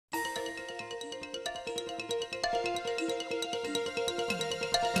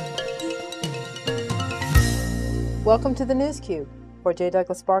Welcome to the NewsCube. For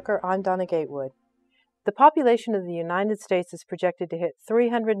JDouglas Barker, I'm Donna Gatewood. The population of the United States is projected to hit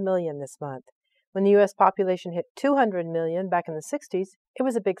 300 million this month. When the U.S. population hit 200 million back in the 60s, it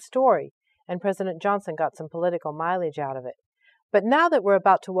was a big story, and President Johnson got some political mileage out of it. But now that we're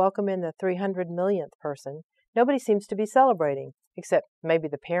about to welcome in the 300 millionth person, nobody seems to be celebrating, except maybe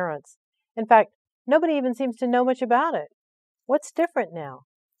the parents. In fact, nobody even seems to know much about it. What's different now?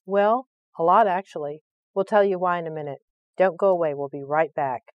 Well, a lot actually. We'll tell you why in a minute. Don't go away. We'll be right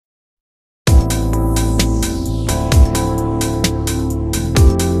back.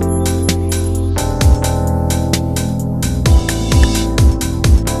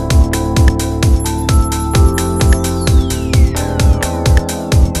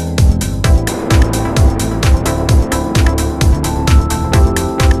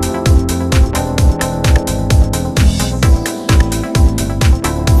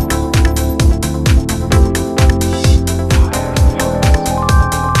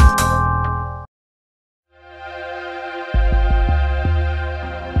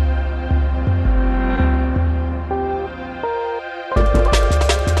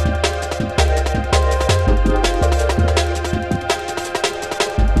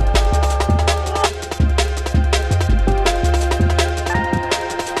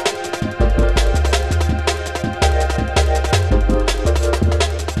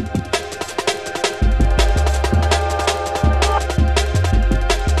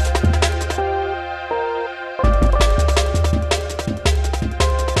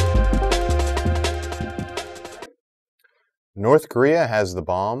 North Korea has the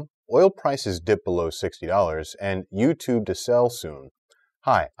bomb, oil prices dip below $60, and YouTube to sell soon.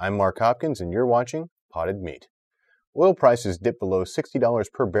 Hi, I'm Mark Hopkins, and you're watching PoddedMeat. Oil prices dipped below $60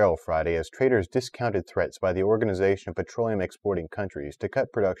 per barrel Friday as traders discounted threats by the Organization of Petroleum Exporting Countries to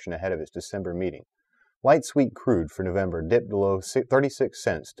cut production ahead of its December meeting. Light sweet crude for November dipped below 36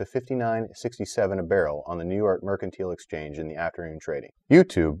 cents to $59.67 a barrel on the New York Mercantile Exchange in the afternoon trading.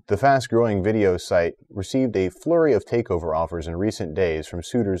 YouTube, the fast-growing video site, received a flurry of takeover offers in recent days from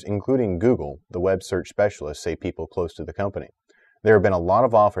suitors including Google, the web search specialists say people close to the company. There have been a lot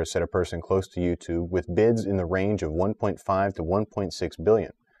of offers at a person close to YouTube with bids in the range of $1.5 to $1.6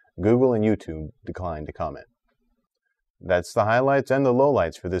 billion. Google and YouTube declined to comment. That's the highlights and the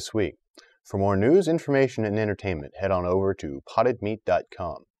lowlights for this week. For more news, information, and entertainment, head on over to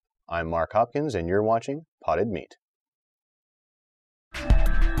PoddedMeat.com. I'm Mark Hopkins, and you're watching PoddedMeat.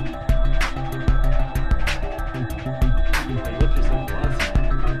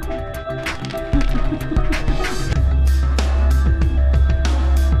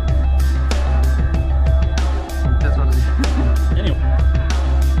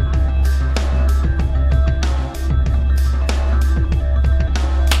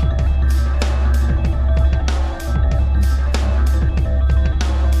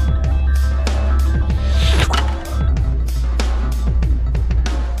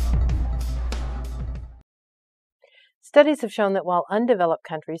 Studies have shown that while undeveloped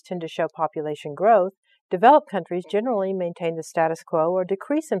countries tend to show population growth, developed countries generally maintain the status quo or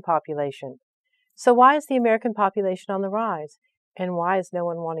decrease in population. So why is the American population on the rise? And why is no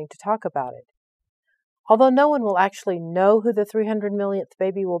one wanting to talk about it? Although no one will actually know who the 300 millionth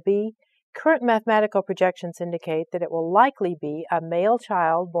baby will be, current mathematical projections indicate that it will likely be a male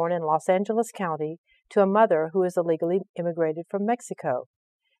child born in Los Angeles County to a mother who is illegally immigrated from Mexico.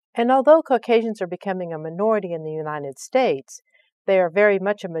 And although Caucasians are becoming a minority in the United States, they are very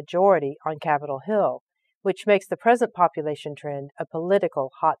much a majority on Capitol Hill, which makes the present population trend a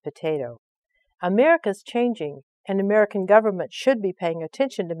political hot potato. America's changing, and American government should be paying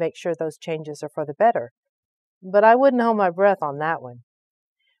attention to make sure those changes are for the better. But I wouldn't hold my breath on that one.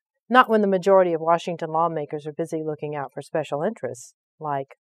 Not when the majority of Washington lawmakers are busy looking out for special interests,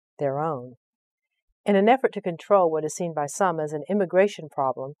 like their own. In an effort to control what is seen by some as an immigration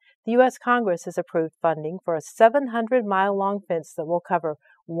problem, the U.S. Congress has approved funding for a 700-mile-long fence that will cover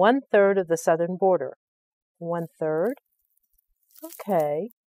 1/3 of the southern border. 1/3?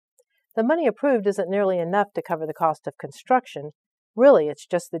 Okay. The money approved isn't nearly enough to cover the cost of construction. Really, it's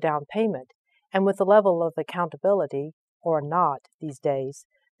just the down payment. And with the level of accountability, or not these days,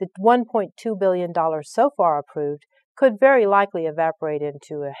 the $1.2 billion so far approved could very likely evaporate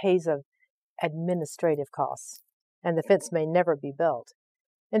into a haze of administrative costs, and the fence may never be built.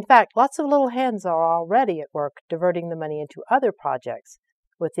 In fact, lots of little hands are already at work diverting the money into other projects,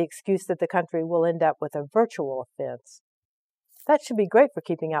 with the excuse that the country will end up with a virtual fence. That should be great for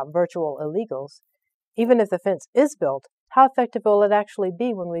keeping out virtual illegals. Even if the fence is built, how effective will it actually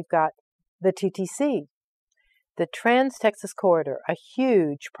be when we've got the TTC? The TransTexasCorridor, a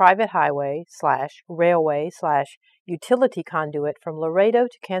huge private highway / railway / utility conduit from Laredo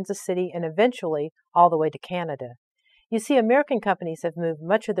to Kansas City and eventually all the way to Canada. You see, American companies have moved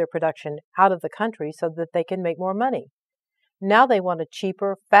much of their production out of the country so that they can make more money. Now they want a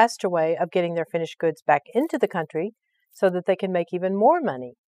cheaper, faster way of getting their finished goods back into the country so that they can make even more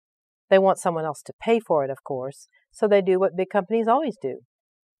money. They want someone else to pay for it, of course, so they do what big companies always do: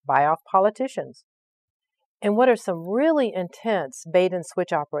 buy off politicians. In what are some really intense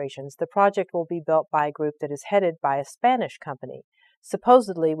bait-and-switch operations, the project will be built by a group that is headed by a Spanish company,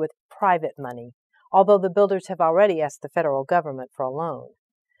 supposedly with private money, although the builders have already asked the federal government for a loan.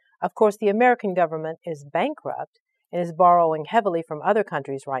 Of course, the American government is bankrupt and is borrowing heavily from other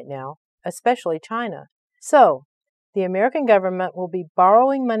countries right now, especially China. So, the American government will be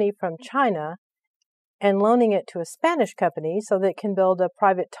borrowing money from China and loaning it to a Spanish company so that it can build a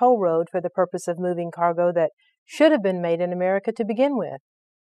private toll road for the purpose of moving cargo that should have been made in America to begin with.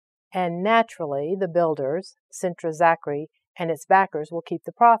 And naturally, the builders, Sintra Zachary, and its backers will keep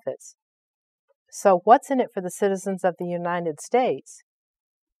the profits. So what's in it for the citizens of the United States?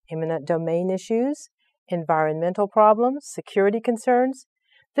 Eminent domain issues, environmental problems, security concerns.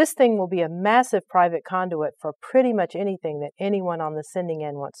 This thing will be a massive private conduit for pretty much anything that anyone on the sending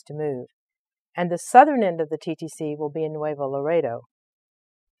end wants to move. And the southern end of the TTC will be in Nuevo Laredo.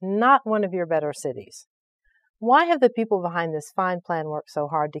 Not one of your better cities. Why have the people behind this fine plan worked so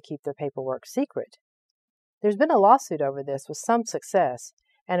hard to keep their paperwork secret? There's been a lawsuit over this with some success,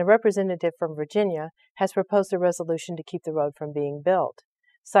 and a representative from Virginia has proposed a resolution to keep the road from being built,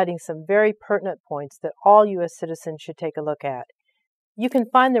 citing some very pertinent points that all U.S. citizens should take a look at. You can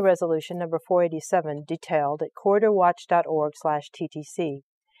find the resolution number 487 detailed at corridorwatch.org/TTC.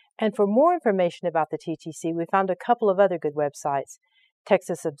 And for more information about the TTC, we found a couple of other good websites,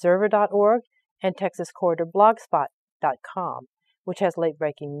 TexasObserver.org and TexasCorridorBlogspot.com, which has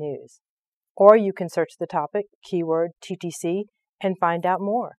late-breaking news. Or you can search the topic, keyword TTC, and find out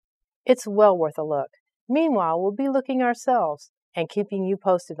more. It's well worth a look. Meanwhile, we'll be looking ourselves and keeping you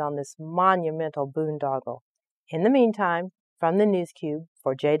posted on this monumental boondoggle. In the meantime, from the NewsCube,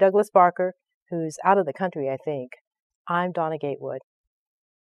 for JDouglas Barker, who's out of the country, I think, I'm Donna Gatewood.